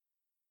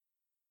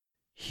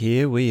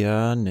Here we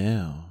are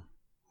now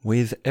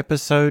with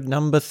episode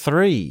number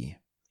 3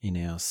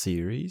 in our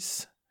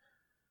series,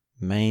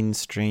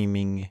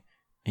 Mainstreaming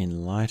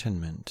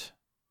Enlightenment.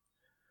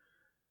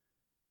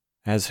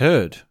 As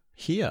heard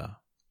here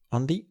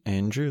on the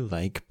Andrew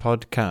Lake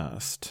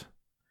Podcast.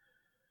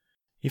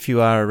 If you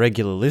are a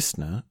regular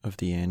listener of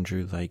the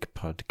Andrew Lake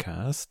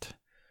Podcast,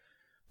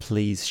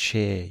 please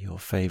share your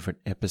favourite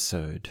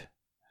episode,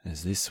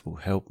 as this will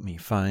help me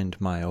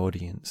find my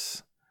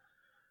audience.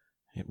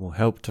 It will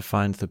help to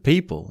find the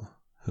people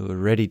who are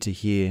ready to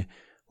hear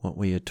what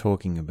we are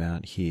talking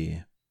about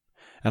here.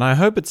 And I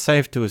hope it's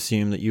safe to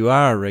assume that you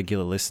are a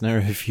regular listener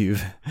if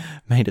you've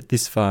made it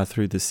this far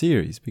through the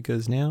series,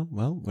 because now,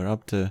 well, we're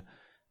up to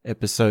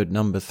episode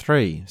number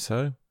 3.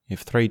 So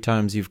if 3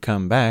 times you've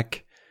come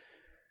back,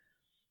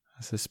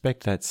 I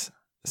suspect that's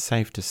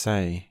safe to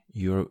say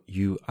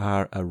you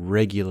are a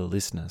regular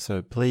listener.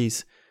 So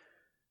please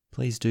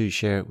do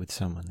share it with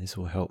someone. This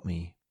will help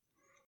me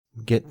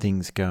get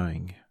things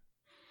going.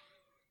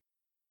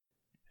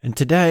 And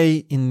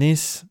today, in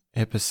this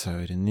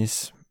episode, in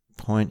this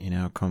point in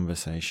our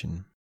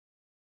conversation,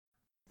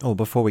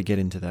 before we get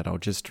into that, I'll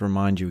just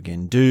remind you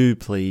again, do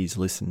please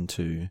listen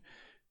to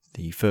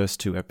the first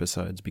 2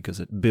 episodes, because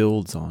it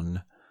builds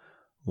on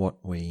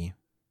what we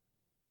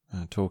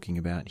are talking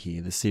about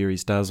here. The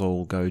series does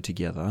all go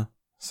together,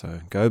 so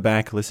go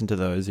back, listen to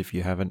those if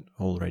you haven't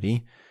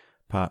already,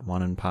 part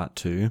 1 and part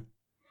 2.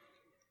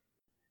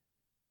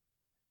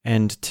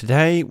 And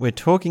today we're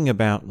talking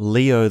about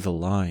Leo the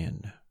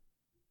Lion.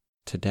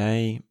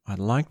 Today, I'd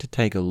like to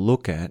take a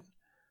look at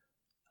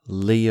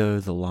Leo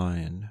the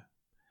Lion.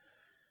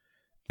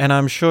 And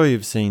I'm sure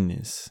you've seen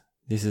this.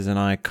 This is an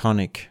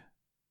iconic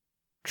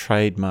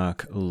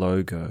trademark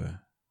logo.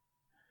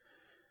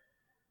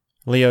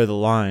 Leo the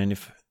Lion,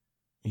 if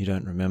you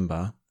don't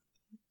remember,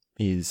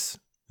 is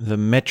the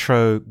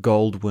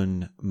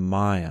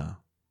Metro-Goldwyn-Mayer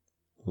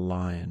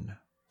lion.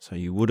 So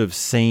you would have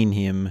seen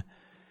him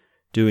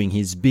doing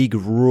his big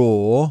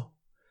roar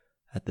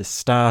at the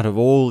start of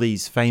all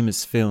these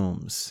famous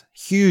films,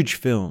 huge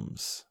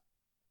films,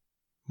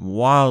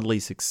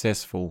 wildly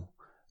successful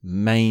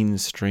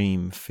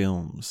mainstream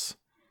films.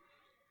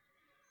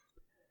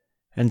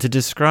 And to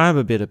describe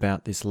a bit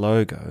about this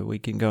logo, we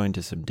can go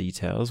into some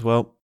details.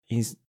 Well,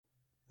 he's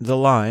the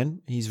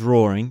lion, he's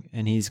roaring,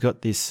 and he's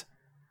got this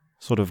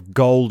sort of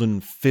golden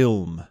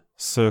film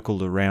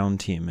circled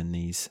around him and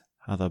these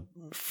other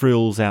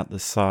frills out the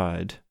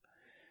side.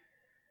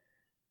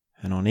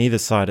 And on either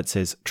side it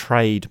says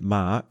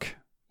trademark.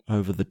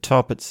 Over the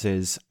top it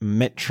says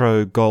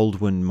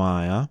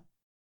Metro-Goldwyn-Mayer.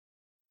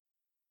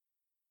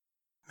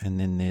 And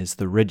then there's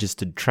the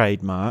registered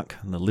trademark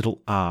and the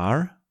little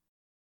R,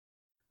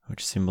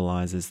 which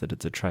symbolises that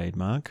it's a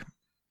trademark.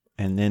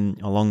 And then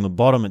along the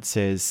bottom it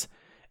says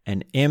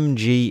an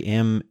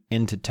MGM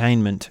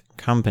Entertainment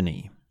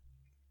Company.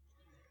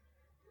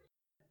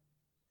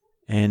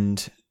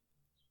 And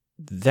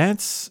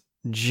that's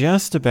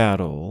just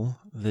about all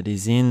that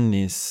is in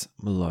this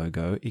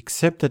logo,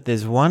 except that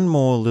there's one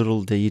more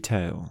little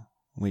detail,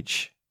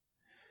 which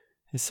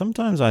is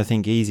sometimes, I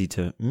think, easy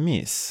to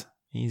miss,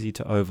 easy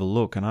to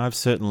overlook, and I've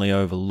certainly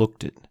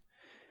overlooked it.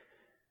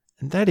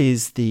 And that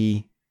is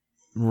the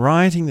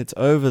writing that's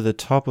over the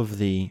top of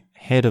the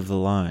head of the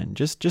lion,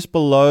 just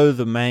below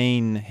the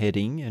main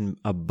heading and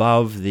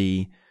above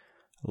the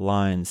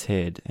lion's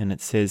head. And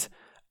it says,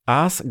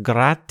 Ars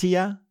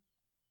Gratia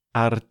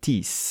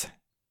Artis.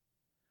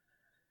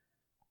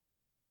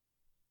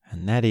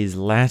 And that is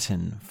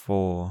Latin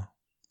for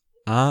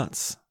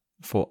art's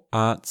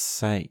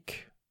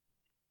sake.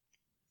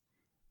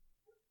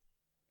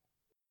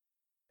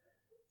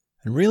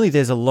 And really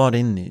there's a lot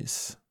in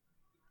this.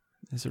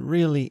 There's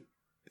really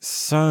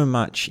so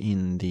much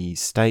in the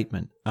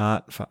statement,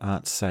 art for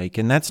art's sake.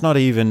 And that's not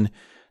even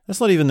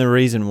the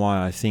reason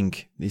why I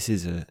think this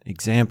is an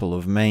example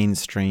of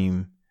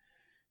mainstream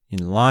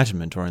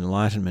enlightenment or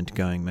enlightenment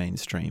going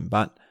mainstream.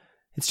 But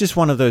it's just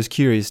one of those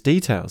curious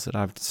details that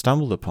I've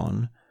stumbled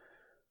upon,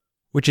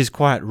 which is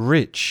quite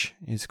rich,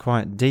 is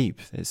quite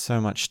deep. There's so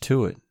much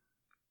to it.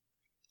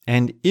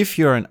 And if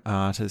you're an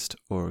artist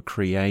or a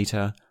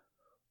creator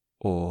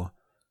or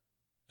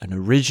an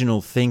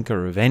original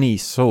thinker of any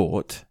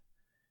sort,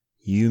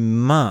 you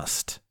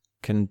must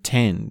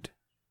contend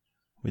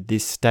with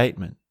this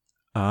statement,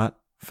 art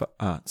for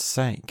art's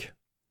sake.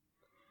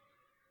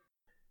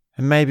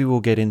 And maybe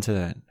we'll get into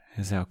that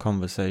as our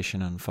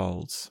conversation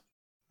unfolds.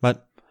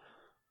 But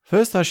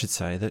first I should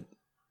say that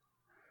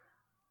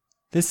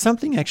there's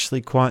something actually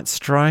quite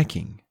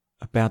striking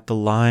about the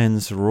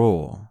lion's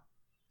roar.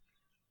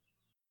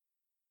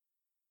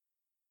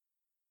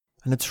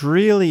 And it's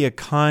really a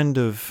kind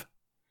of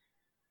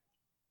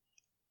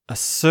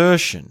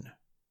assertion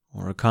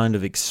or a kind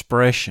of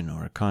expression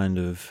or a kind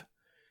of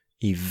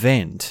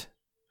event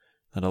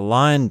that a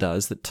lion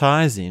does that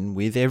ties in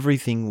with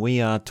everything we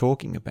are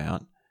talking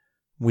about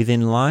with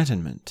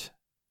enlightenment.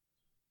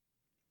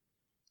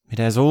 It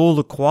has all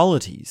the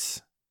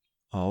qualities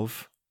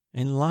of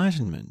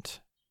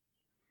enlightenment.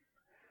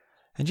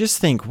 And just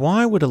think,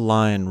 why would a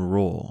lion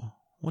roar?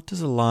 What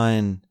does a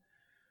lion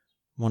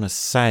want to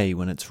say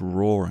when it's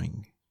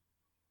roaring?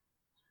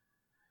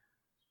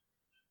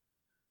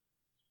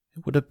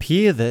 It would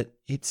appear that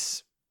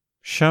it's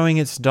showing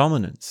its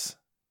dominance.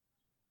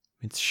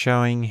 It's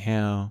showing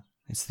how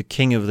it's the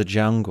king of the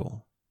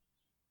jungle.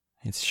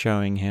 It's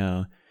showing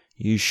how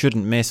you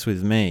shouldn't mess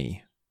with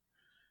me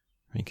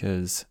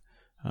because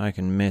I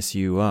can mess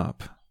you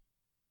up.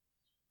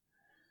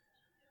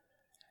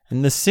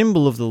 And the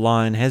symbol of the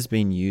lion has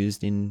been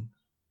used in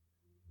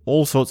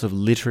all sorts of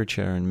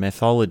literature and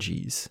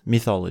mythologies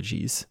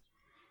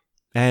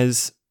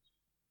as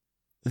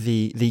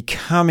the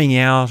coming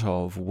out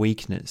of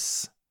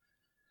weakness,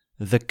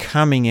 the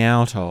coming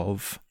out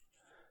of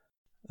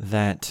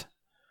that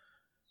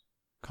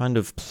kind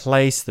of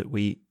place that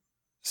we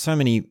so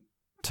many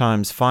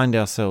times find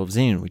ourselves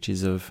in, which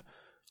is of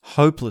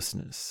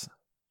hopelessness,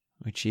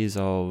 which is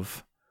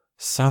of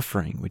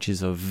suffering, which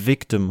is of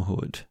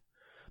victimhood.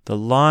 The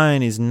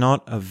lion is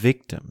not a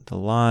victim. The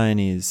lion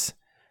is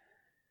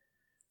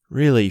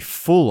really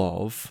full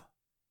of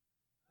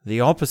the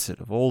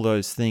opposite of all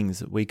those things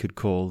that we could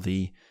call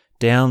the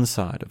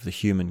downside of the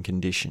human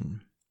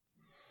condition.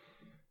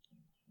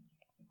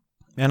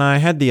 And I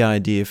had the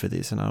idea for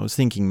this, and I was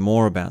thinking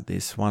more about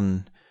this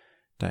one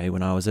day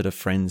when I was at a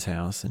friend's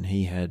house, and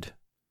he had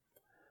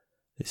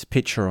this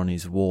picture on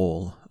his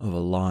wall of a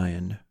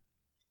lion,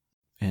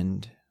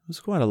 and it was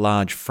quite a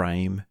large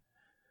frame,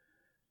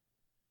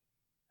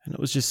 and it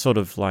was just sort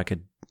of like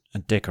a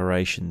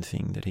decoration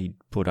thing that he'd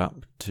put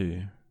up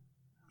to,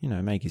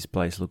 make his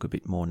place look a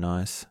bit more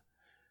nice.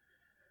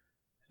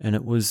 And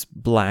it was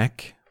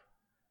black,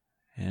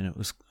 and it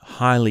was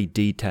highly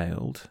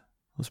detailed.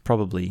 It was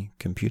probably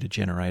computer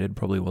generated,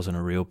 probably wasn't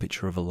a real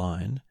picture of a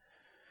lion.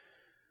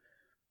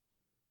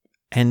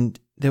 And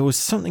there was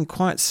something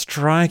quite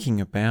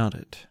striking about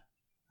it.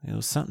 There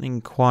was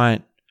something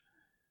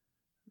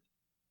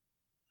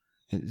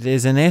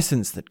there's an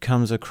essence that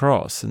comes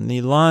across, and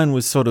the lion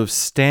was sort of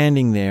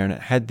standing there, and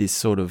it had this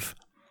sort of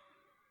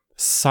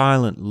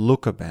silent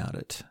look about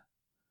it.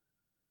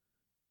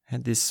 It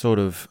had this sort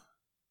of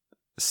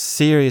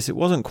serious, it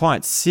wasn't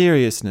quite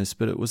seriousness,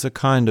 but it was a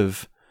kind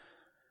of,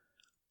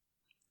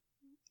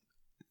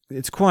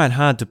 it's quite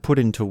hard to put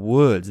into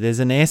words. There's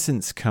an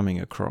essence coming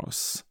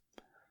across.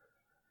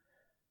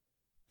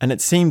 And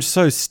it seemed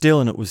so still,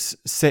 and it was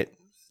set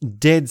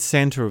dead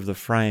center of the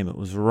frame. It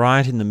was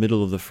right in the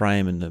middle of the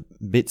frame, and the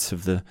bits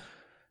of the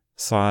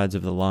sides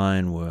of the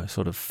lion were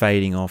sort of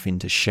fading off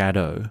into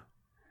shadow.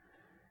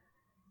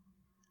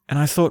 And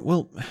I thought,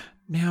 well,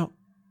 now,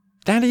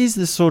 that is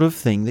the sort of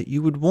thing that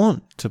you would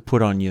want to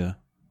put on your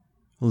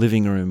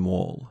living room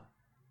wall.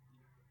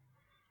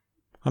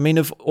 I mean,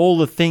 of all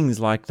the things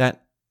like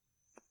that,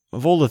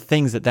 of all the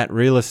things that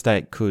real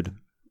estate could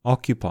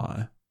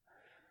occupy,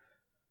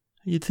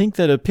 you'd think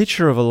that a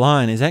picture of a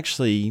lion is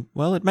actually,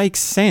 well, it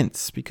makes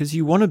sense, because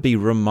you want to be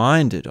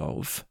reminded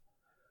of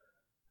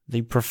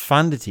the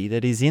profundity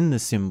that is in the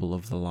symbol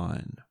of the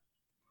lion.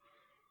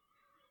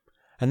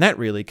 And that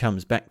really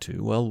comes back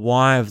to, well,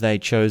 why have they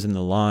chosen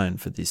the lion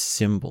for this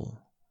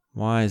symbol?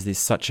 Why is this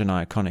such an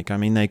iconic? I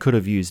mean, they could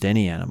have used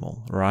any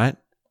animal, right?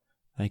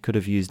 They could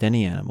have used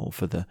any animal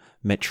for the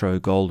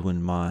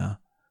Metro-Goldwyn-Mayer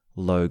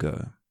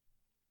logo.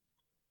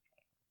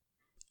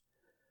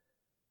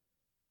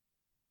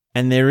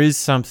 And there is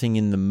something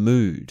in the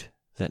mood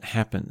that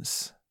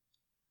happens.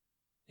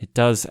 It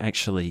does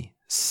actually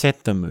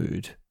set the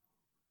mood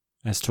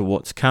as to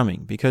what's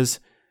coming, because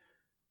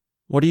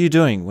what are you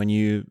doing when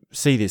you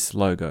see this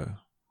logo?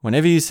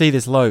 Whenever you see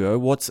this logo,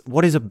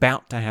 what is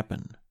about to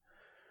happen?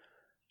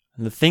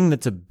 And the thing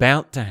that's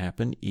about to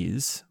happen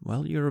is,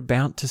 well, you're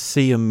about to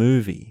see a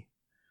movie.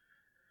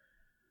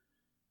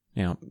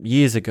 Now,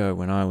 years ago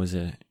when I was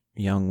a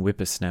young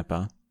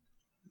whippersnapper,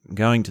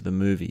 going to the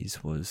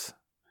movies was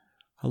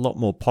a lot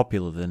more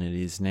popular than it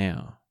is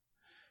now.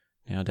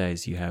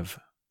 Nowadays you have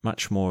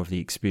much more of the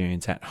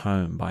experience at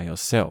home by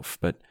yourself,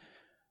 but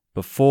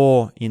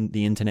before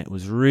the internet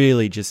was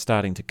really just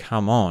starting to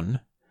come on,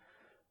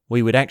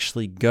 we would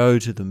actually go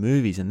to the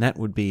movies, and that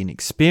would be an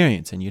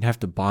experience, and you'd have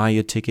to buy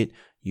your ticket,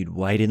 you'd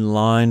wait in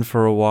line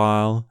for a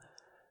while,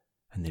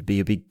 and there'd be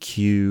a big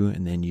queue,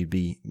 and then you'd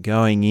be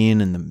going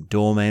in, and the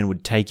doorman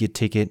would take your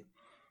ticket,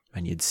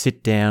 and you'd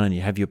sit down and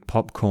you'd have your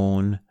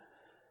popcorn,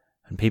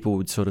 and people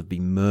would sort of be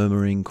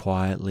murmuring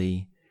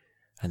quietly,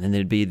 and then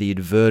there'd be the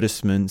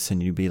advertisements,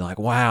 and you'd be like,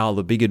 wow,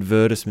 the big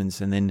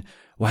advertisements, and then,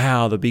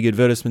 wow, the big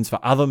advertisements for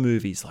other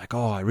movies, like,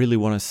 oh, I really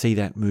want to see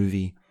that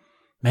movie,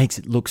 makes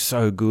it look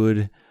so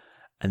good.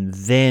 And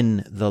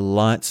then the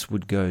lights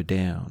would go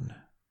down.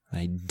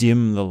 They'd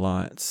dim the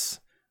lights,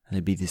 and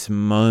there'd be this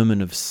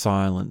moment of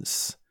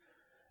silence,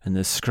 and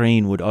the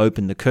screen would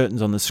open, the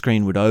curtains on the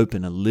screen would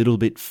open a little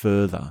bit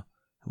further.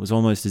 It was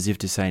almost as if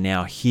to say,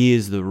 now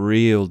here's the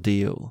real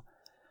deal.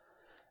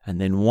 And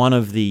then one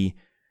of the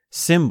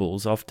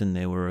symbols, often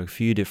there were a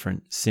few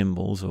different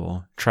symbols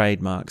or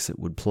trademarks that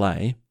would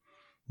play,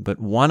 but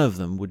one of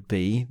them would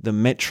be the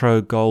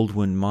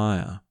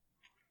Metro-Goldwyn-Mayer.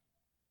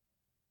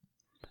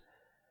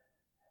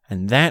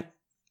 And that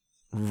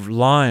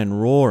lion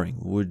roaring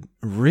would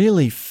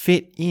really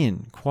fit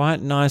in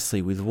quite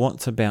nicely with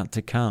what's about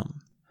to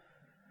come.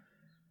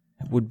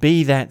 It would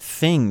be that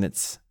thing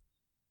that's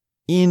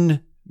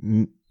in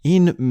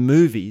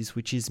movies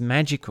which is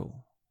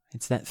magical.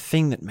 It's that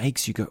thing that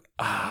makes you go,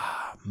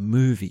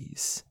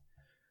 movies.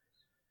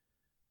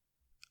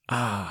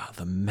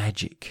 The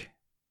magic.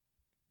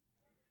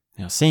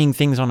 Now, seeing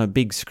things on a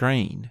big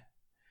screen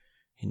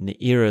in the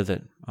era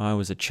that I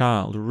was a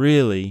child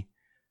really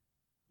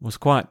was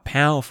quite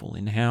powerful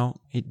in how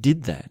it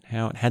did that,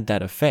 how it had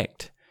that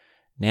effect.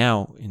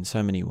 Now, in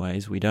so many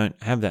ways, we don't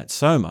have that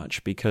so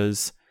much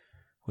because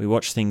we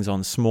watch things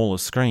on smaller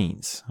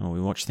screens, or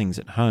we watch things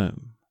at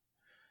home,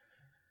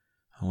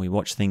 or we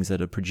watch things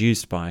that are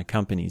produced by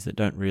companies that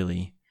don't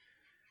really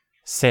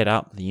set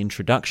up the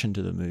introduction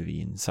to the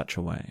movie in such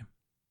a way.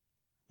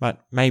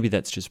 But maybe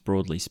that's just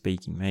broadly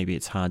speaking. Maybe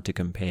it's hard to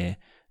compare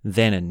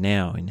then and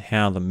now in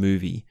how the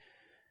movie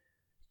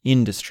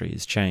industry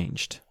has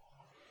changed.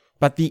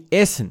 But the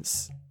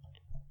essence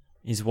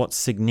is what's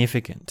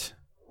significant.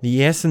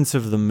 The essence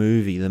of the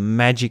movie, the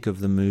magic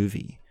of the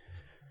movie.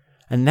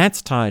 And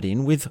that's tied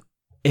in with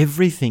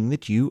everything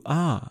that you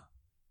are.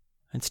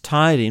 It's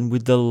tied in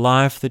with the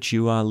life that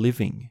you are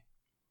living.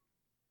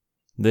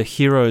 The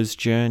hero's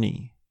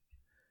journey.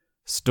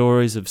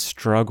 Stories of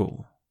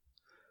struggle.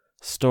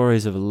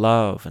 Stories of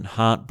love and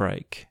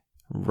heartbreak,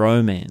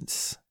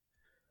 romance,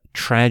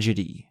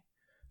 tragedy,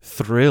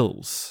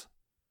 thrills,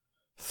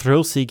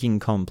 thrill-seeking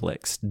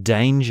complex,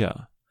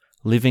 danger,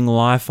 living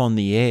life on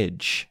the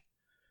edge,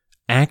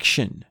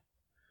 action,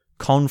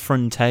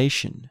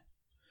 confrontation,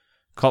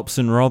 cops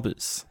and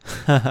robbers.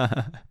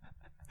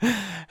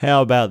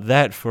 How about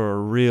that for a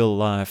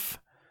real-life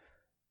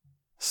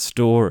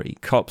story,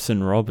 cops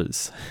and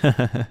robbers?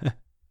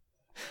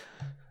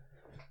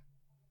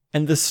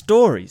 And the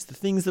stories, the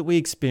things that we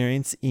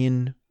experience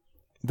in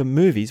the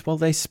movies, well,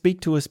 they speak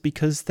to us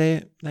because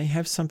they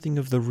have something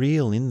of the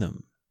real in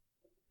them.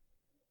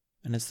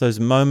 And it's those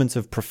moments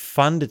of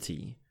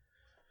profundity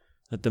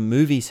that the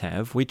movies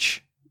have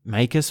which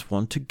make us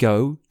want to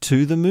go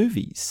to the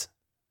movies.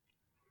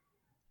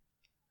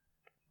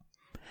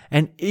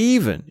 And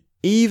even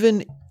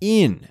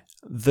in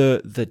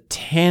the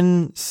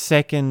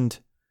 10-second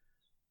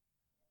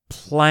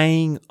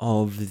playing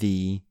of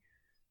the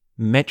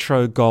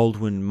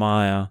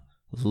Metro-Goldwyn-Mayer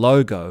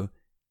logo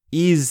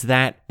is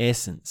that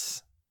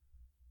essence.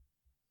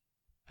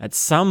 At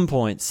some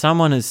point,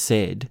 someone has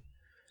said,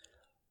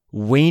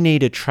 we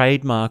need a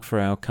trademark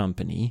for our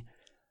company.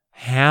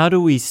 How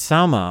do we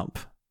sum up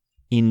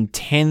in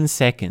 10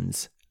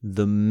 seconds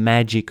the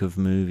magic of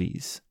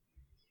movies?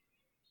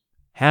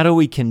 How do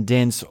we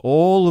condense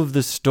all of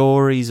the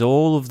stories,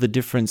 all of the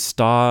different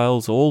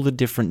styles, all the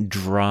different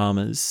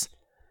dramas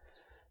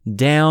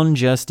down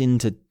just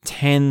into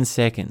 10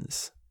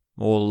 seconds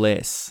or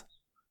less,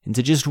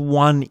 into just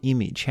one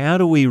image? How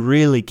do we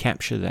really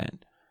capture that?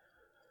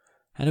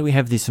 How do we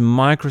have this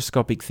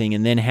microscopic thing,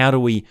 and then how do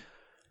we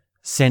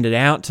send it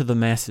out to the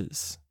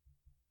masses?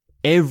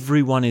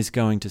 Everyone is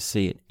going to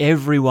see it.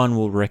 Everyone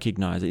will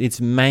recognize it. It's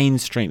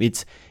mainstream.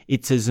 It's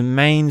as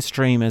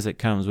mainstream as it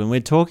comes. When we're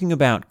talking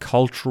about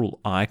cultural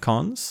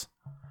icons,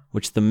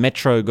 which the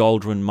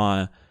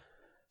Metro-Goldwyn-Mayer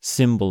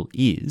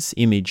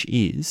image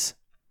is,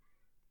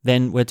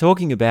 then we're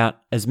talking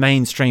about as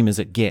mainstream as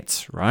it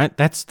gets, right?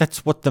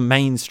 That's what the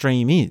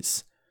mainstream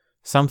is.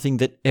 Something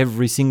that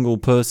every single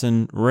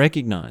person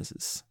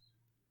recognizes.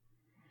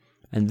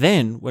 And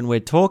then when we're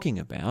talking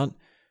about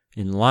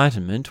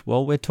enlightenment,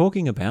 well, we're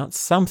talking about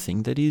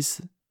something that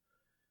is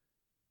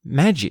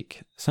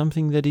magic,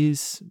 something that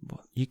is,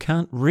 you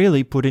can't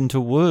really put into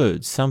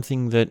words,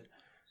 something that,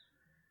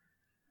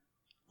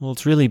 well,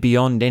 it's really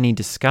beyond any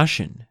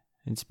discussion.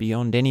 It's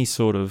beyond any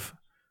sort of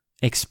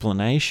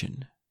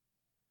explanation.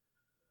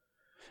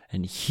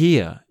 And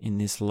here in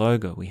this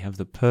logo, we have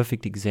the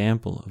perfect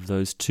example of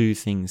those two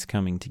things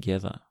coming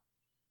together.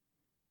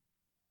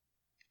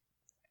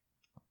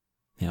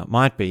 Now, it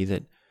might be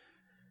that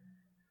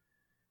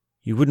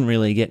you wouldn't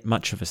really get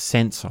much of a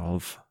sense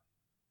of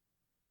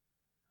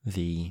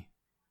the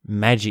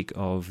magic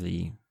of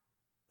the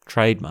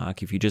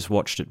trademark if you just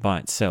watched it by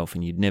itself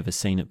and you'd never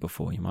seen it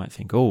before. You might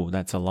think, oh,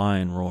 that's a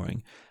lion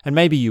roaring. And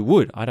maybe you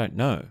would, I don't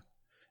know.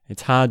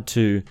 It's hard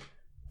to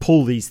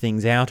pull these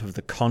things out of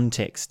the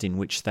context in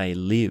which they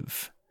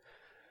live.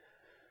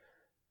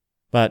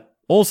 But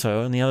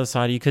also, on the other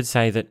side, you could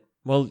say that,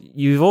 well,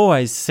 you've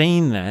always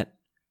seen that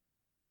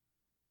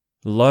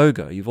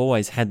logo, you've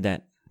always had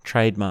that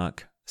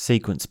trademark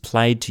sequence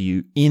played to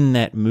you in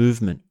that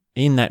movement,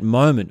 in that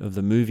moment of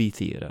the movie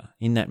theatre,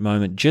 in that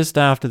moment just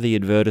after the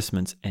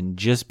advertisements and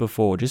just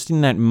before, just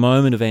in that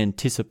moment of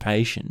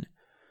anticipation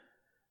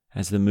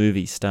as the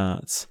movie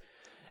starts.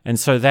 And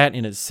so that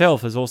in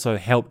itself has also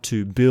helped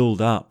to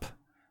build up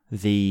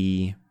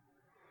the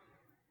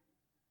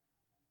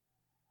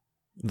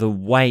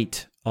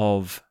weight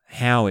of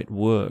how it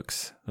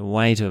works, the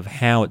weight of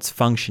how it's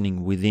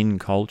functioning within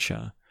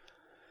culture,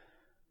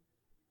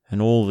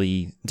 and all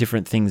the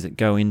different things that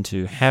go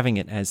into having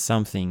it as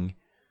something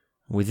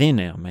within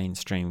our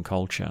mainstream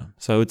culture.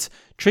 So it's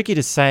tricky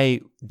to say,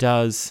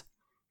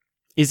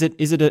 is it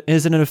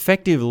an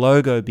effective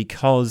logo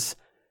because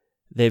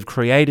they've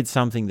created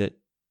something that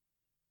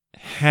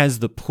has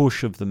the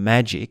push of the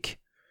magic,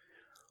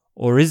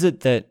 or is it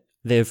that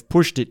they've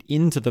pushed it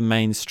into the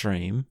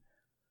mainstream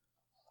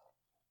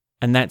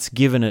and that's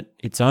given it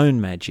its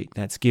own magic,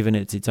 that's given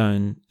it its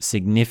own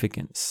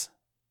significance?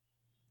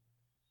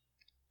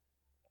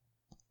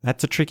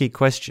 That's a tricky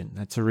question.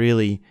 That's a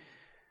really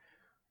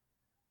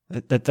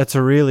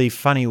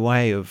funny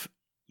way of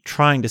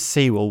trying to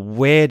see, well,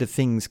 where do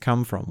things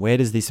come from? Where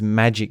does this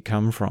magic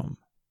come from?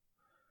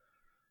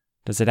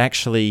 Does it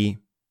actually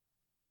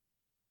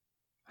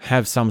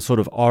have some sort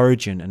of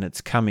origin and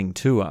it's coming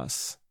to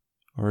us?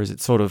 Or is it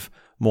sort of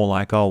more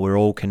like, oh, we're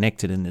all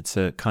connected and it's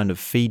a kind of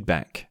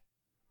feedback?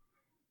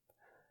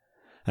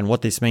 And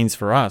what this means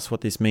for us,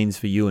 what this means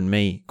for you and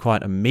me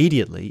quite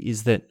immediately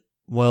is that,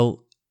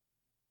 well,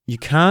 you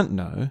can't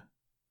know,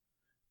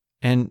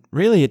 and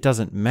really it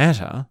doesn't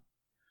matter.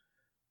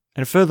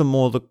 And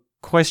furthermore, the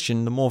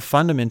more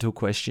fundamental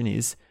question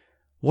is,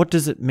 what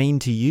does it mean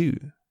to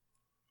you?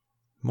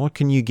 What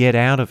can you get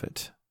out of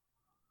it?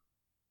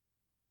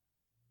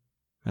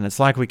 And it's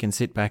like we can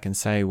sit back and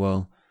say,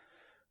 well,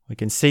 we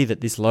can see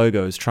that this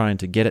logo is trying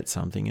to get at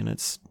something and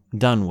it's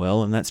done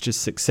well, and that's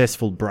just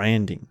successful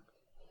branding.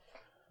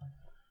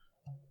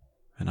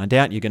 And I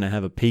doubt you're going to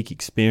have a peak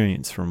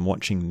experience from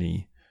watching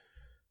the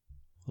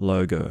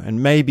logo.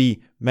 And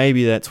maybe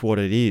that's what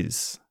it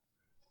is.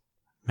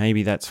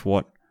 Maybe that's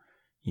what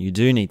you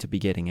do need to be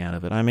getting out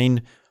of it. I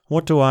mean,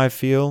 what do I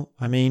feel?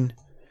 I mean,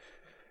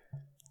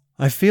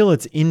 I feel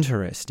it's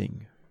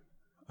interesting.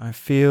 I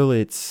feel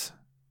it's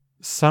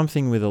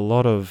something with a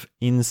lot of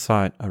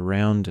insight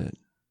around it.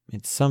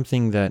 It's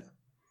something that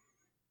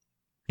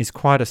is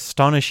quite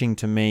astonishing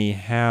to me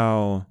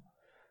how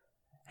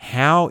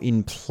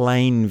in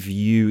plain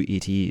view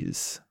it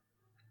is,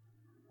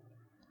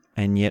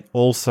 and yet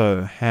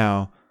also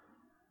how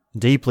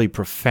deeply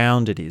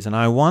profound it is. And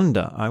I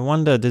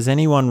wonder, does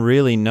anyone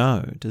really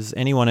know? Does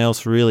anyone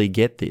else really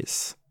get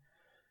this?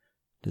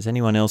 Does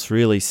anyone else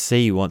really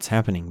see what's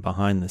happening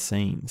behind the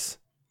scenes?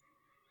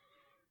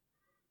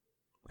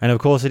 And of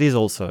course, it is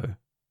also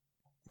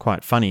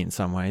quite funny in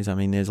some ways. I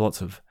mean, there are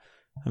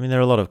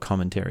a lot of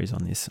commentaries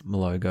on this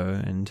logo,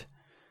 and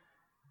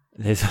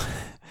there's,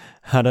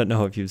 I don't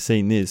know if you've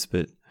seen this,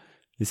 but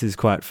this is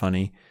quite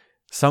funny.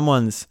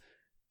 Someone's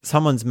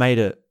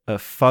made a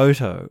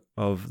photo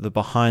of the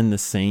behind the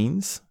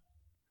scenes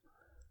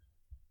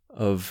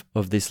of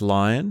this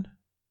lion,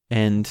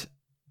 and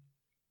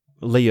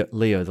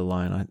Leo the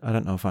lion. I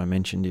don't know if I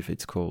mentioned if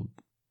it's called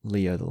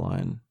Leo the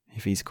lion,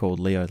 if he's called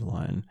Leo the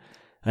lion.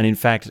 And in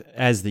fact,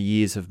 as the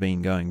years have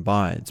been going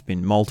by, it's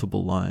been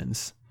multiple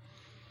lions.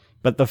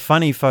 But the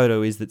funny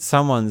photo is that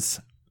someone's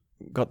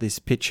got this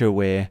picture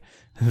where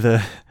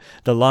the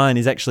lion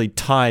is actually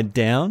tied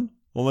down,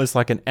 almost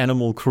like an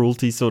animal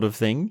cruelty sort of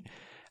thing.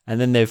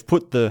 And then they've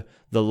put the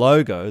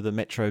logo, the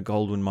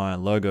Metro-Goldwyn-Mayer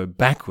logo,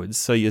 backwards,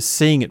 so you're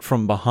seeing it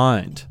from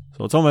behind.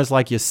 So it's almost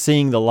like you're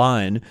seeing the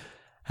lion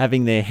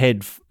having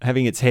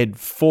its head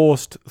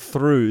forced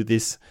through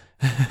this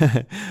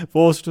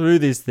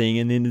thing,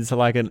 and then it's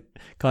like a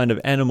kind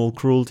of animal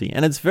cruelty.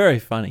 And it's very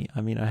funny.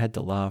 I mean, I had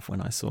to laugh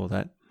when I saw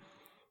that.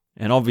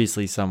 And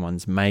obviously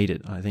someone's made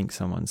it. I think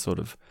someone's sort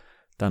of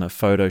done a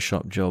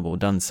Photoshop job or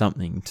done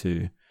something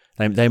to...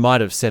 They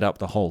might have set up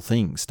the whole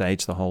thing,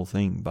 staged the whole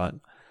thing, but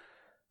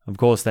of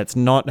course that's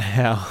not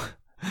how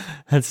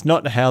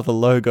the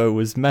logo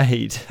was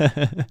made.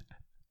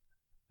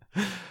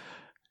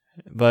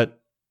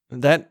 But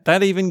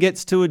that even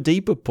gets to a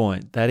deeper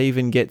point. That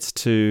even gets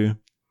to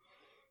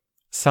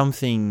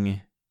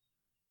something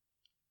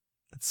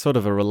that's sort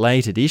of a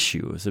related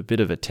issue. It's a bit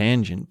of a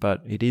tangent,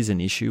 but it is an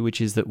issue,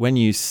 which is that when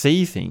you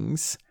see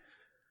things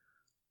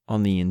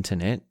on the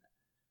internet,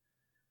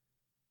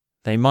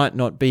 they might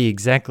not be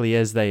exactly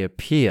as they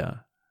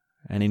appear.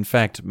 And in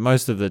fact,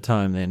 most of the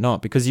time they're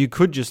not, because you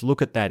could just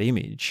look at that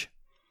image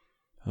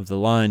of the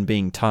lion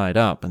being tied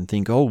up and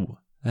think, oh,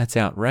 that's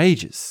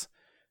outrageous.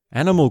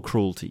 Animal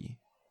cruelty.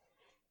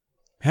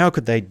 How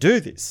could they do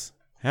this?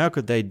 How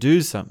could they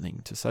do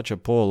something to such a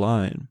poor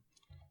lion?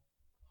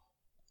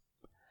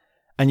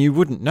 And you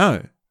wouldn't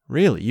know,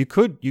 really. You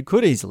could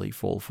easily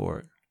fall for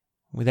it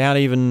without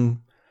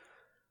even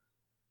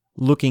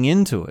looking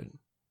into it.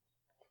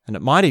 And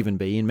it might even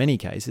be in many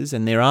cases,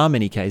 and there are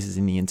many cases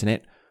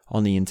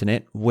on the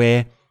internet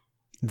where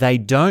they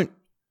don't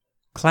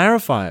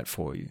clarify it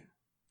for you.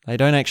 They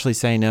don't actually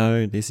say,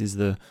 no, this is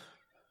the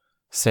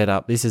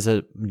setup, this is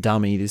a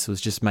dummy, this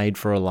was just made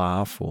for a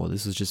laugh, or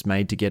this was just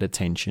made to get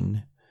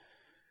attention.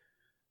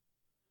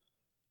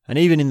 And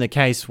even in the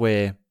case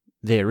where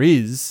there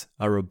is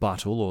a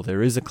rebuttal or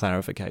there is a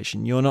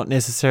clarification, you're not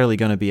necessarily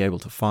going to be able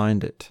to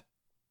find it.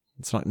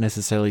 It's not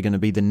necessarily going to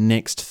be the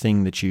next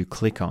thing that you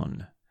click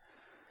on.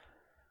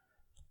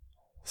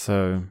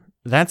 So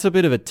that's a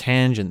bit of a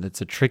tangent.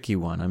 That's a tricky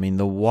one. I mean,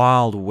 the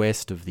wild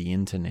west of the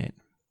internet.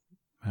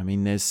 I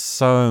mean, there's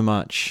so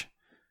much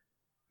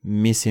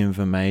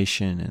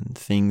misinformation and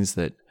things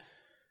that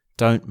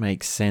don't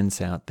make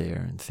sense out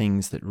there, and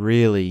things that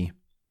really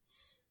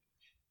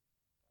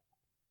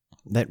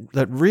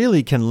that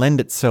really can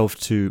lend itself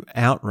to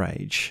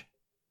outrage.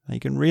 They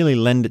can really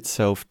lend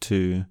itself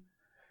to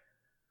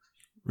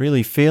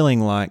really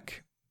feeling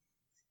like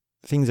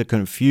things are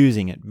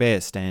confusing at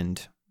best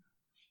and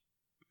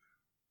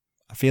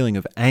a feeling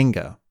of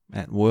anger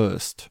at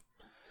worst.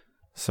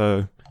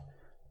 So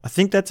I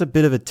think that's a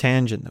bit of a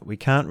tangent that we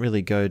can't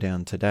really go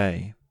down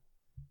today.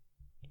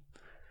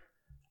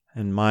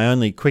 And my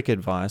only quick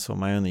advice, or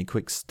my only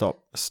quick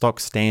stock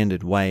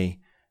standard way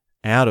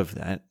out of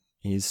that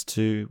is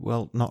to,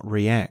 well, not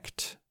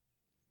react.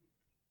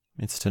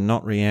 It's to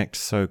not react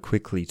so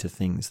quickly to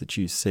things that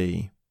you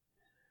see.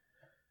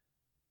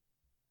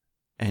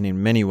 And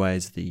in many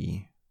ways,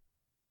 the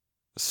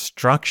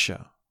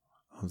structure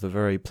of the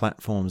very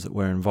platforms that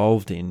we're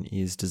involved in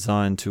is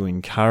designed to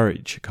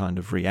encourage a kind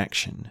of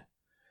reaction.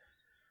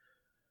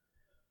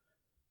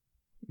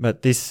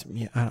 But this,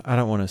 I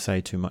don't want to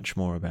say too much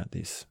more about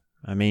this.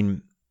 I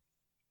mean,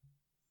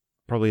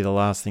 probably the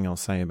last thing I'll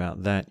say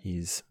about that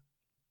is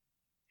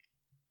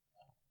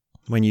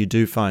when you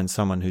do find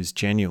someone who's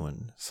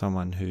genuine,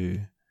 someone who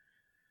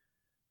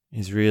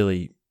is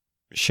really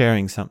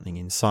sharing something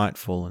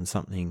insightful and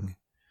something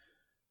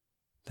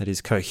that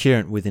is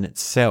coherent within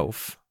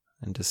itself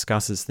and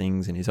discusses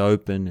things and is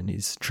open and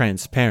is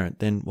transparent,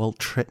 then, well,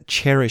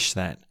 cherish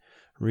that.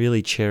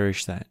 Really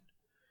cherish that.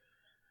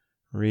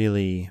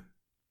 Really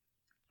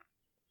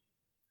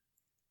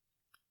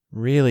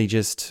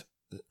just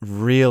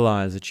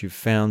realize that you've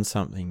found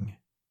something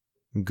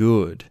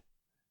good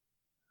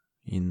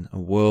in a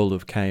world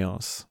of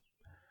chaos.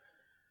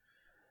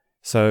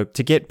 So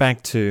to get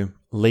back to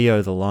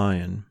Leo the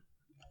Lion,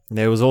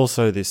 there was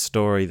also this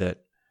story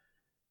that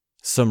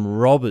some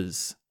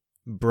robbers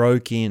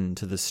broke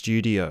into the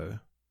studio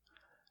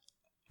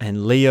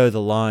and Leo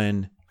the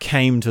Lion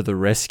came to the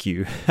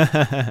rescue.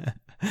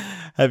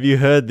 Have you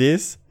heard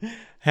this?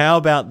 How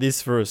about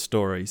this for a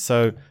story?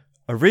 So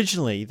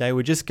originally, they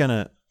were just going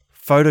to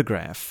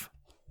photograph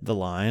the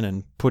lion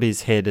and put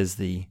his head as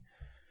the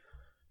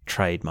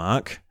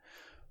trademark.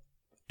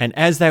 And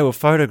as they were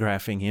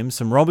photographing him,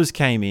 some robbers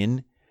came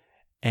in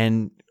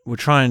and were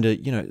trying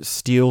to,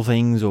 steal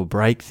things or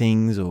break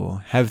things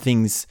or have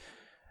things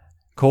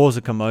cause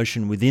a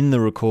commotion within the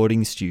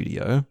recording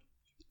studio.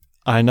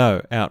 I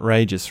know,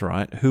 outrageous,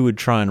 right? Who would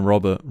try and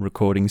rob a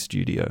recording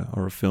studio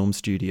or a film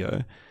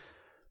studio?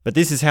 But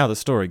this is how the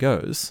story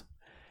goes.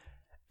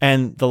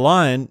 And the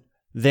lion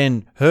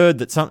then heard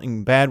that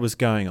something bad was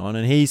going on,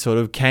 and he sort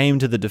of came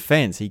to the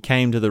defense. He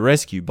came to the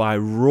rescue by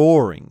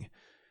roaring.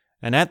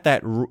 And at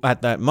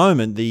that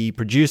moment, the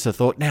producer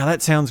thought, now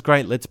that sounds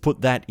great. Let's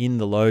put that in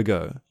the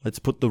logo. Let's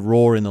put the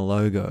roar in the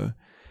logo.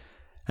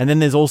 And then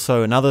there's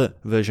also another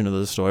version of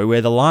the story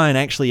where the lion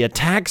actually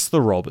attacks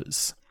the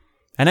robbers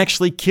and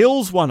actually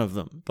kills one of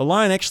them. The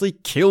lion actually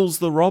kills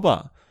the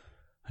robber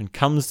and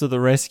comes to the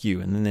rescue.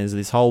 And then there's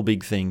this whole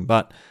big thing.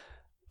 But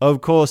of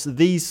course,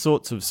 these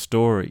sorts of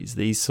stories,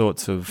 these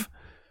sorts of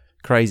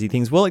crazy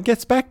things, well, it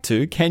gets back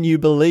to, can you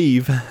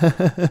believe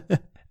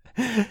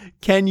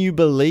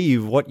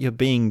what you're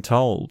being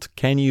told?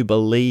 Can you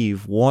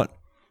believe what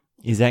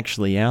is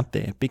actually out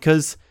there?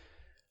 Because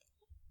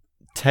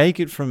take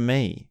it from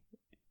me,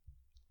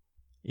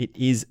 it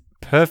is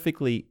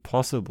perfectly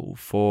possible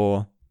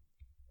for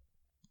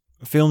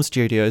film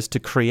studios to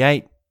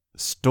create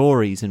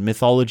stories and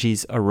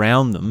mythologies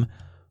around them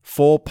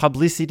for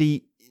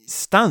publicity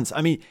stunts.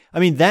 I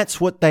mean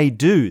that's what they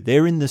do.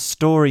 They're in the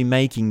story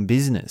making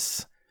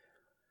business.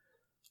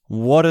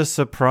 What a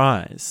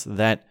surprise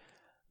that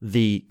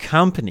the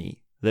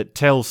company that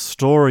tells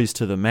stories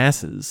to the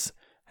masses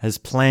has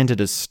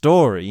planted a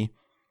story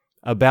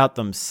about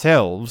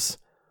themselves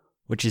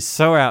which is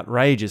so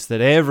outrageous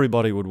that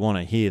everybody would want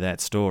to hear that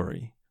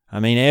story.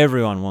 I mean,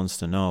 everyone wants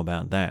to know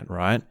about that,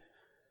 right?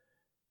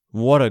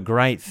 What a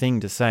great thing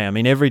to say. I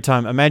mean,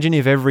 imagine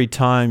if every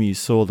time you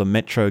saw the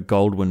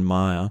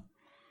Metro-Goldwyn-Mayer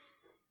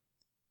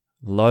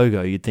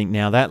logo, you'd think,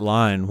 now that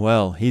lion,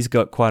 well, he's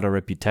got quite a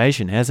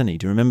reputation, hasn't he?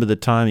 Do you remember the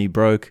time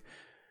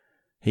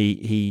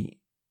he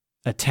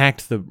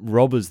attacked the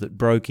robbers that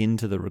broke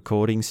into the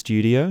recording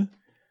studio?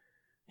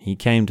 He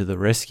came to the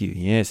rescue.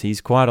 Yes,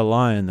 he's quite a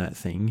lion, that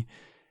thing.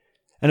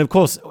 And of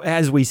course,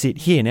 as we sit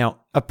here,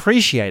 now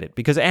appreciate it,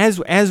 because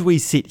as we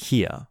sit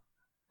here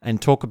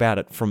and talk about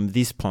it from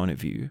this point of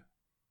view,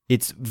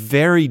 it's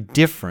very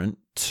different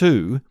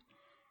to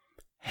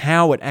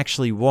how it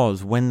actually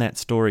was when that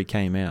story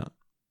came out.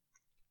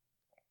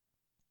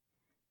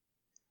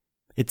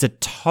 It's a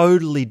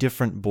totally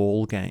different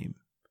ball game.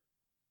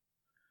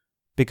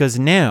 Because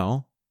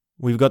now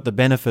we've got the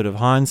benefit of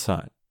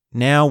hindsight.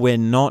 Now we're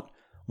not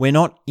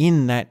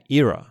in that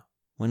era.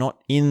 We're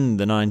not in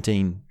the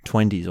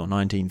 1920s or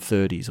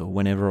 1930s or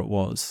whenever it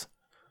was.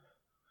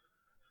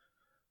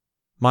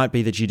 Might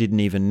be that you didn't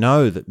even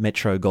know that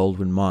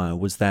Metro-Goldwyn-Mayer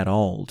was that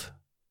old.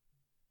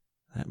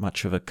 That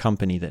much of a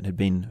company that had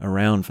been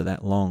around for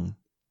that long.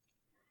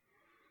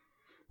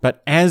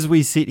 But as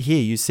we sit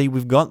here, you see,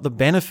 we've got the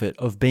benefit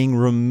of being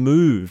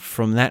removed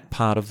from that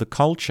part of the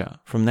culture,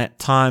 from that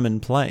time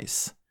and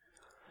place.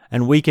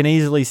 And we can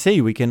easily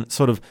see, we can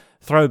sort of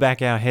throw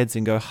back our heads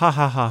and go, ha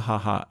ha ha ha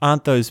ha,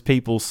 aren't those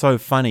people so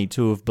funny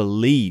to have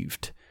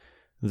believed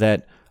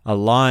that a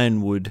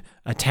lion would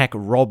attack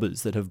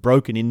robbers that have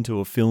broken into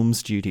a film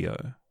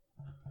studio?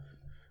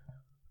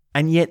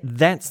 And yet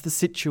that's the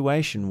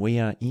situation we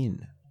are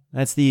in.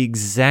 That's the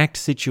exact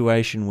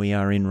situation we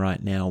are in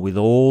right now with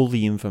all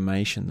the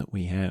information that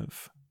we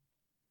have.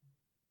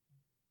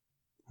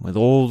 With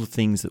all the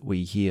things that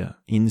we hear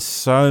in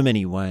so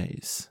many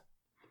ways.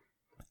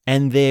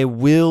 And there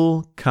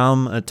will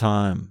come a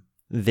time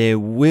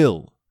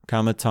when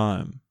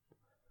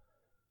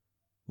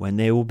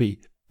there will be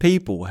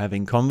people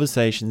having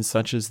conversations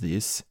such as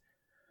this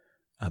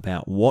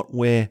about what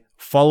we're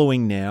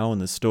following now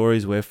and the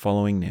stories we're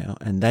following now,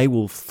 and they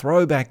will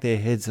throw back their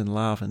heads and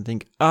laugh and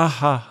think, ah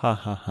ha ha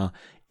ha ha,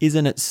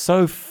 isn't it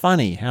so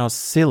funny how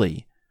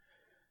silly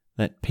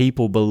that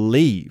people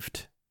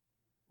believed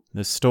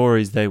the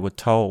stories they were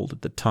told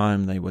at the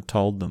time they were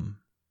told them.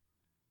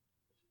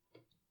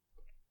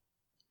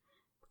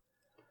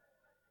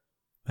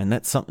 And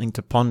that's something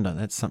to ponder,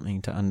 that's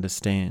something to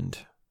understand.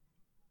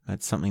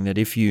 That's something that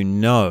if you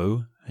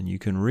know, and you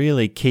can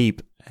really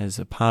keep as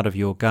a part of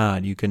your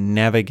guard, you can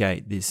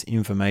navigate this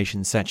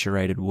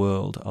information-saturated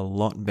world a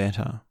lot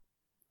better.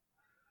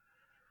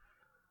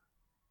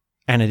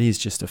 And it is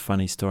just a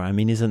funny story. I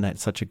mean, isn't that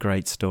such a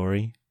great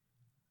story?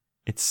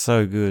 It's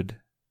so good.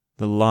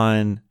 The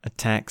lion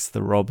attacks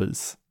the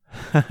robbers.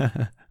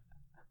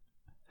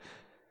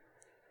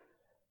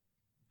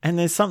 And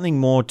there's something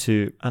more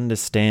to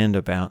understand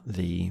about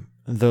the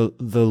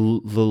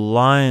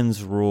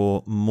lion's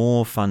roar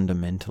more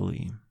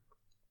fundamentally.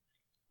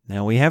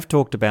 Now, we have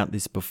talked about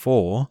this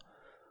before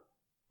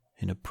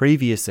in a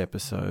previous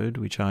episode,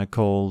 which I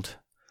called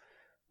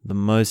The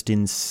Most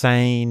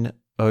Insane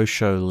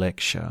Osho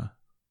Lecture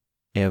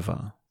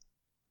Ever.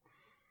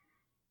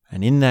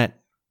 And in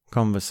that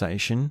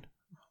conversation,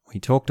 we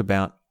talked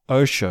about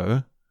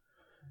Osho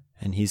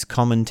and his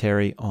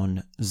commentary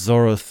on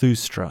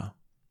Zarathustra.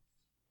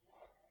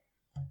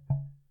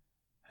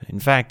 In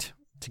fact,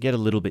 to get a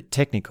little bit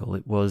technical,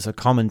 it was a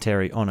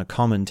commentary on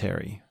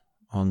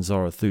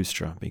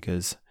Zarathustra,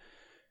 because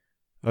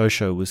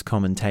Osho was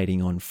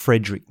commentating on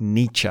Friedrich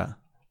Nietzsche,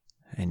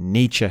 and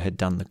Nietzsche had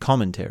done the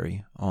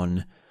commentary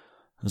on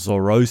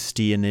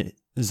Zoroastrianism,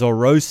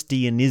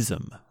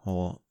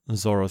 or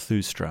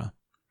Zarathustra,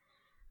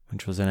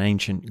 which was an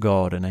ancient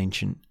god, an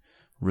ancient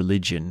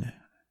religion.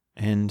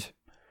 And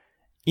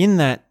in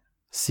that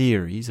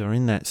series, or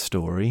in that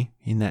story,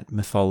 in that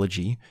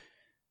mythology,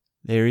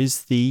 there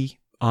is the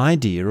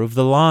idea of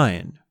the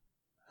lion.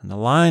 And the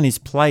lion is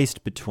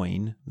placed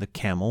between the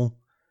camel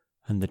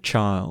and the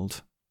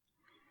child.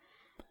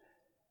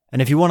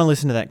 And if you want to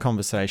listen to that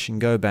conversation,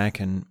 go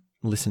back and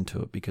listen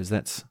to it, because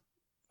that's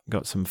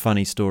got some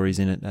funny stories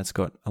in it. That's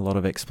got a lot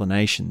of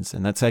explanations.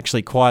 And that's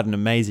actually quite an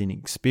amazing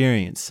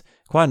experience.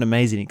 Quite an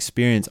amazing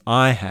experience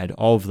I had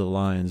of the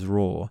lion's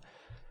roar.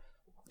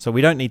 So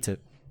we don't need to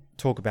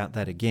talk about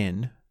that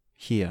again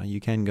here. You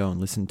can go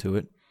and listen to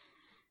it.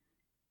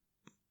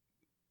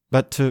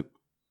 But to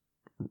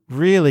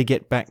really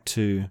get back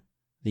to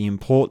the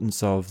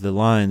importance of the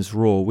lion's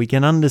roar, we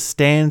can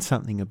understand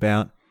something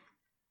about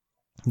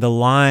the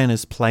lion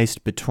is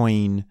placed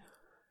between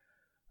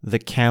the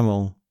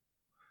camel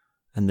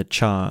and the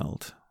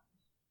child.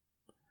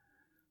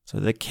 So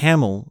the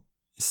camel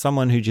is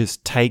someone who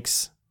just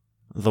takes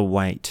the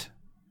weight.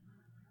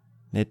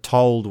 They're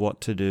told what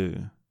to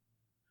do.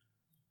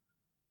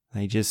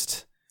 They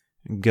just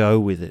go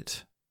with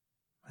it.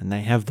 And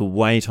they have the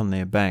weight on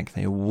their back.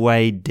 They're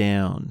weighed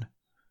down.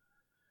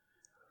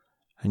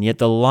 And yet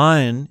the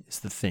lion is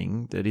the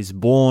thing that is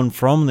born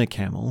from the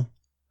camel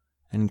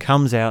and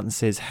comes out and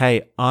says,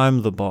 hey,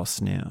 I'm the boss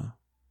now.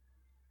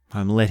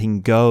 I'm letting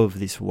go of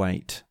this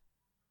weight.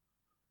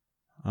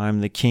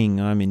 I'm the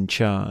king. I'm in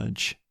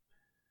charge.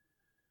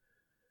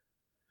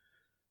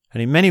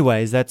 And in many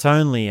ways, that's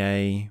only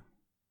a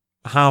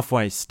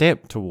halfway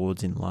step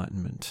towards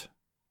enlightenment.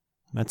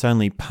 That's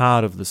only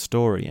part of the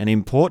story, an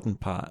important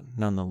part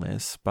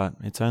nonetheless, but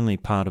it's only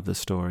part of the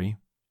story.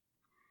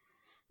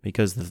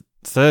 Because the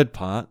third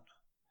part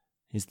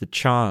is the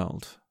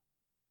child,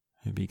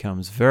 who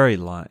becomes very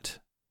light.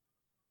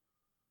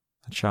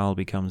 The child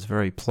becomes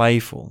very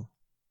playful.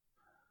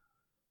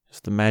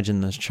 Just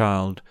imagine this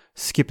child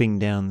skipping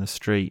down the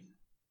street,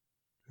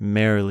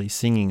 merrily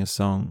singing a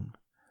song.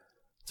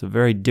 It's a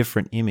very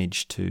different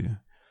image to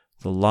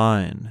the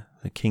lion,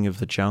 the king of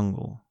the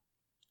jungle.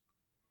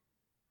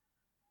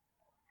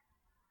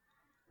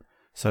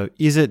 So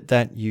is it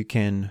that you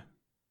can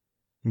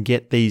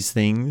get these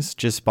things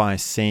just by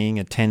seeing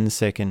a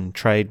 10-second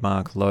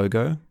trademark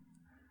logo?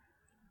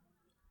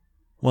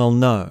 Well,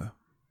 no.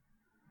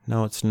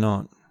 No, it's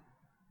not.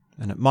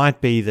 And it might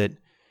be that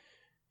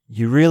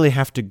you really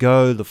have to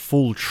go the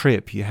full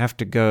trip. You have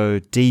to go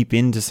deep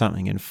into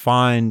something and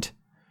find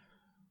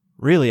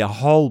really a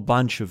whole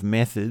bunch of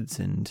methods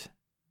and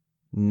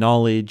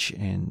knowledge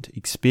and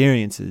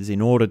experiences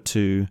in order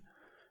to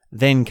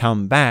then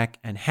come back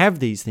and have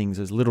these things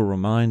as little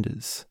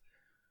reminders,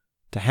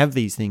 to have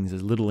these things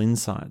as little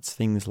insights,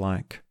 things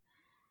like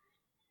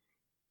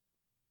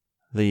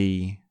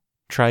the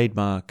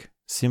trademark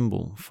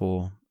symbol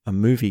for a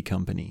movie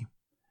company.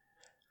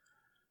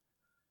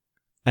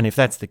 And if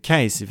that's the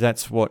case, if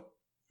that's what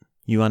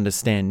you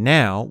understand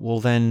now, well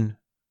then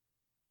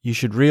you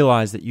should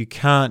realize that you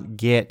can't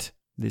get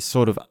this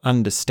sort of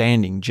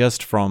understanding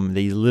just from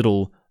these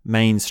little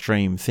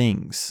mainstream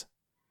things,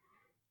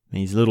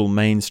 these little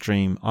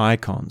mainstream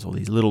icons or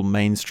these little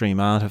mainstream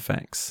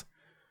artifacts,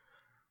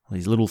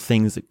 these little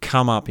things that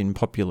come up in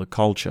popular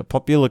culture.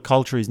 Popular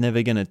culture is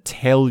never going to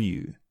tell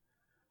you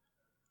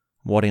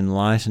what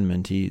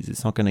enlightenment is.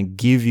 It's not going to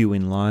give you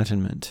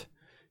enlightenment.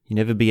 You're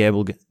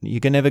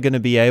never going to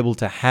be able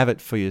to have it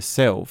for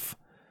yourself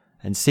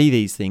and see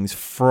these things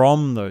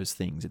from those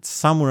things. It's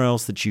somewhere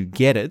else that you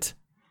get it.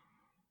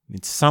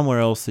 It's somewhere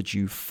else that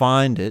you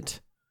find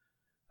it.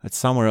 It's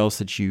somewhere else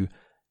that you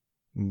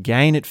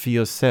gain it for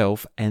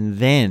yourself. And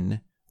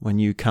then when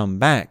you come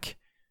back,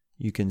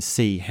 you can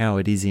see how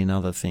it is in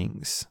other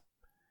things.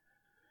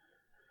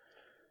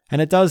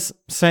 And it does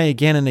say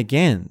again and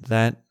again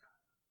that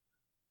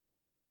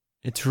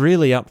it's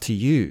really up to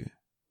you.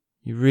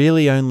 You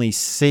really only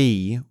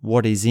see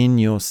what is in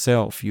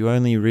yourself. You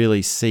only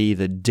really see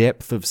the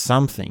depth of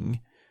something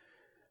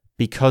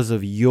because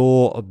of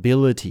your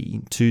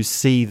ability to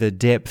see the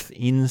depth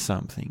in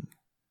something.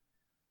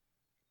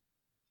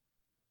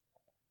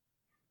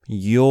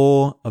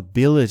 Your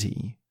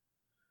ability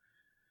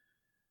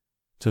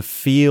to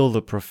feel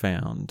the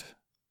profound,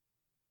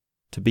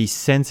 to be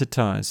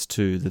sensitized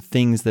to the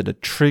things that are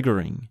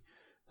triggering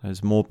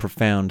those more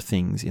profound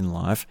things in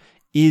life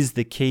is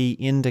the key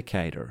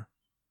indicator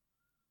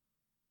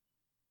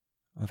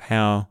of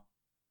how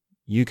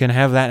you can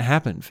have that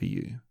happen for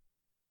you.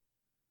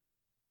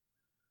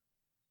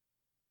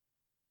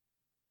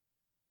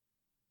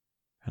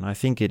 And I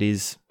think it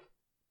is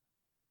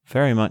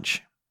very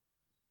much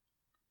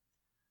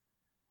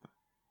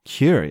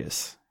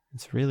curious.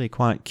 It's really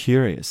quite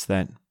curious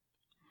that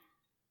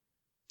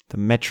the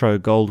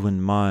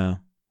Metro-Goldwyn-Mayer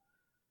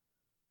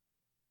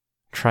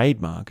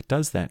trademark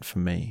does that for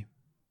me.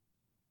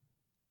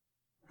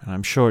 And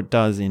I'm sure it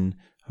does in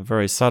a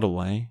very subtle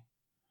way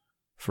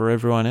for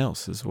everyone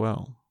else as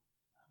well.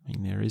 I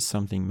mean, there is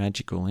something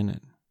magical in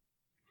it.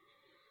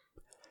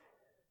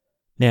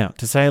 Now,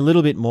 to say a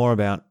little bit more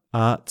about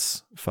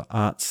arts for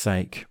art's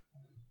sake.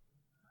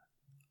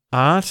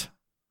 Art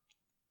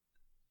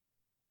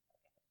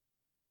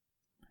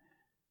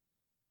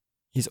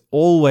is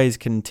always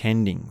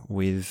contending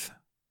with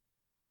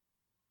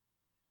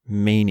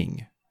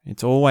meaning.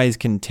 It's always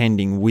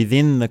contending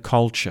within the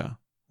culture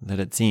that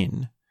it's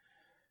in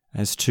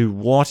as to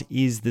what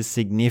is the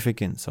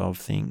significance of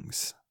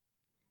things.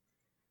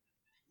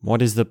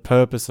 What is the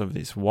purpose of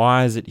this?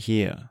 Why is it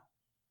here?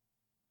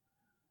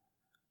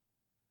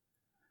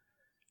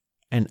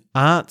 And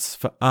arts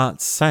for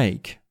art's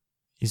sake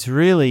is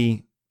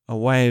really a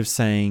way of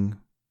saying,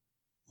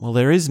 well,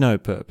 there is no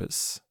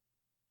purpose.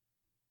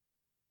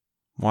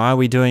 Why are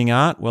we doing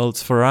art? Well,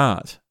 it's for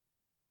art.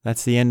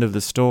 That's the end of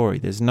the story.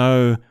 There's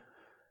no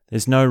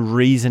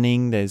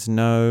reasoning, there's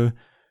no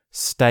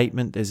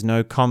statement, there's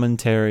no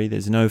commentary,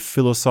 there's no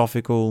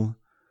philosophical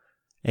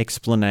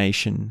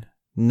explanation.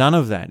 None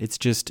of that. It's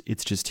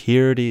just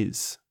here it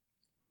is.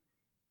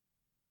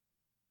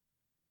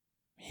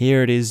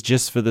 Here it is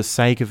just for the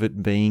sake of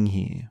it being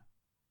here.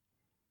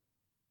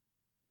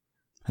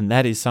 And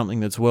that is something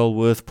that's well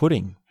worth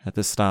putting at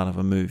the start of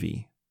a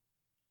movie.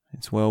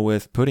 It's well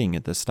worth putting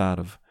at the start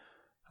of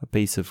a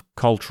piece of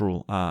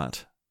cultural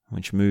art,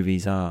 which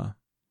movies are.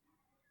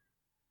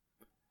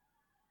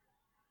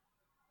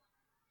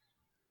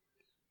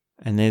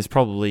 And there's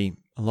probably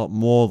a lot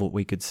more that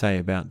we could say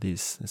about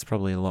this. There's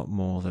probably a lot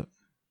more that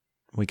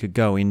we could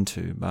go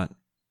into, but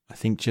I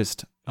think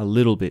just a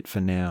little bit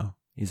for now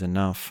is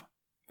enough.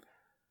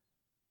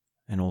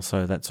 And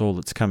also that's all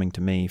that's coming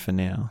to me for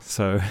now.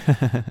 So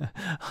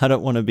I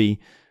don't want to be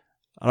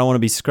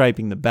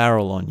scraping the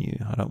barrel on you.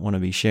 I don't want to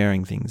be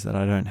sharing things that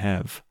I don't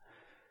have.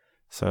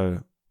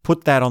 So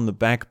put that on the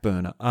back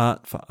burner,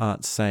 art for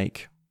art's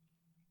sake.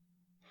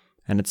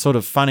 And it's sort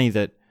of funny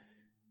that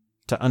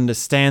to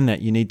understand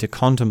that, you need to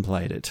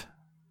contemplate it.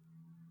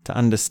 To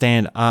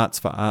understand arts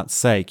for art's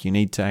sake, you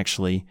need to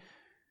actually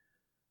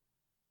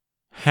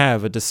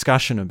have a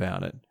discussion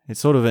about it.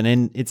 It's sort of an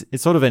end. It's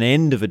sort of an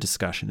end of a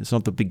discussion. It's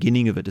not the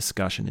beginning of a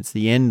discussion. It's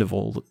the end of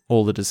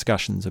all the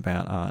discussions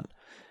about art.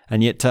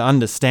 And yet, to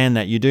understand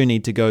that, you do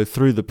need to go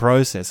through the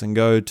process and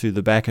go to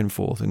the back and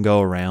forth and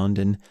go around.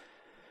 And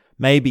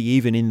maybe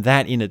even in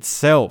that in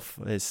itself,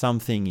 there's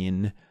something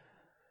in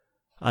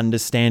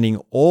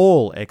understanding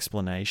all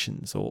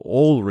explanations or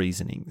all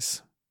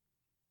reasonings.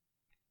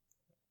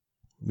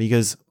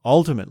 Because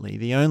ultimately,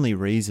 the only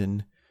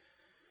reason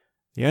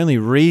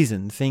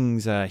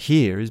things are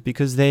here is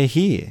because they're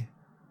here.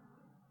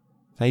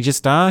 They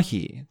just are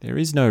here. There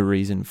is no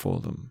reason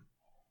for them.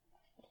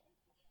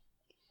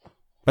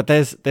 But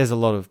there's a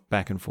lot of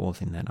back and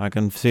forth in that. I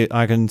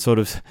can sort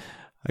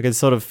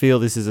of feel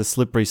this is a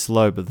slippery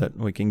slope that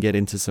we can get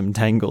into some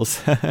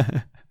tangles.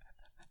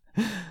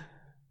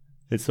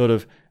 It's sort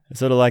of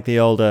like the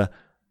older.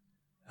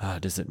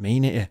 Does it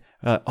mean it?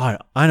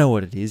 I know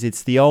what it is.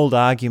 It's the old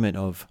argument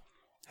of,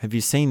 have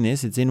you seen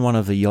this? It's in one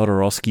of the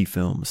Jodorowsky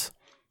films.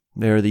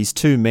 There are these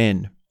two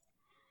men,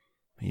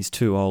 these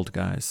two old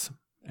guys,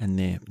 and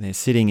they're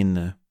sitting in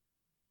the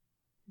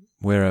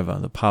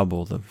pub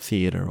or the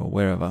theatre or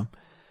wherever,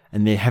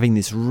 and they're having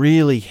this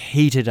really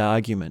heated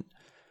argument.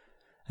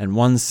 And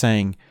one's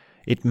saying,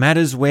 it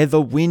matters where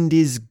the wind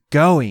is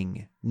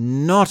going,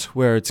 not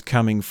where it's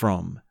coming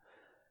from.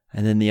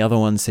 And then the other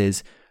one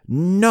says,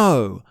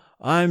 no,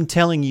 I'm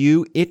telling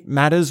you it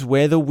matters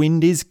where the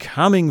wind is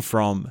coming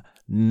from,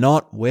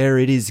 not where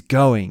it is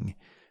going.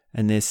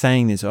 And they're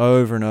saying this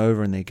over and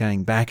over, and they're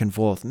going back and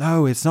forth.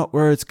 No, it's not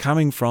where it's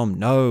coming from.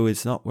 No,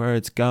 it's not where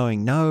it's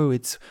going. No,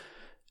 it's...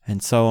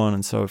 And so on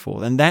and so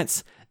forth. And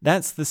that's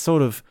the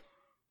sort of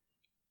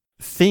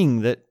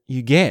thing that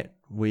you get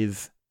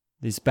with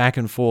this back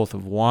and forth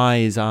of, why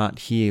is art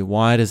here?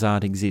 Why does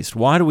art exist?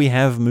 Why do we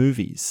have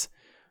movies?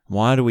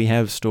 Why do we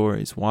have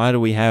stories? Why do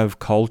we have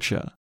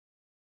culture?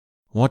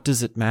 What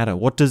does it matter?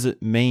 What does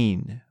it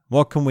mean?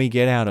 What can we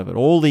get out of it?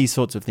 All these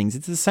sorts of things.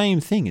 It's the same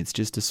thing. It's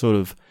just a sort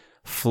of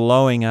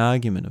flowing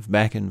argument of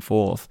back and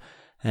forth.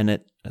 And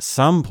at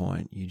some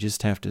point, you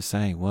just have to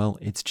say, well,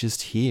 it's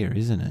just here,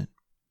 isn't it?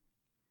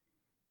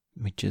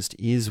 It just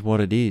is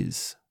what it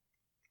is.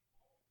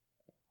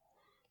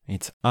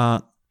 It's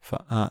art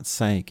for art's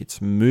sake.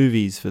 It's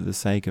movies for the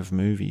sake of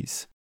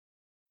movies.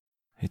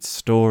 It's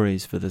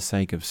stories for the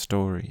sake of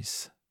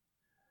stories.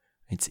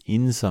 It's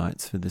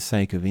insights for the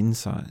sake of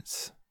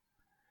insights.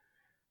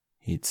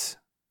 It's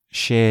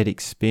shared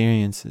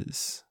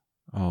experiences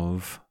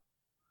of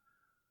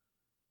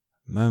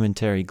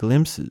momentary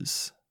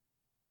glimpses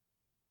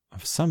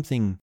of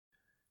something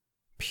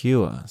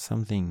pure,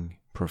 something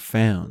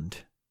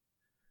profound,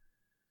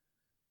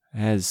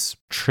 as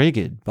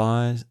triggered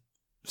by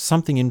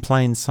something in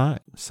plain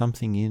sight,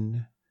 something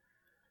in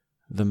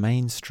the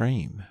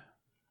mainstream.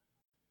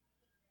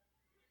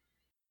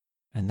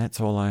 And that's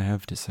all I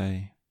have to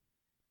say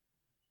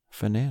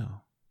for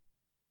now.